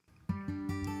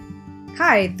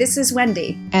Hi, this is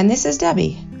Wendy. And this is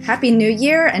Debbie. Happy New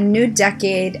Year and new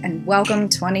decade, and welcome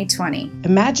 2020.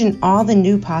 Imagine all the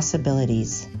new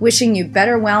possibilities. Wishing you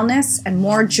better wellness and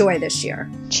more joy this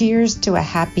year. Cheers to a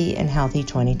happy and healthy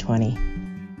 2020.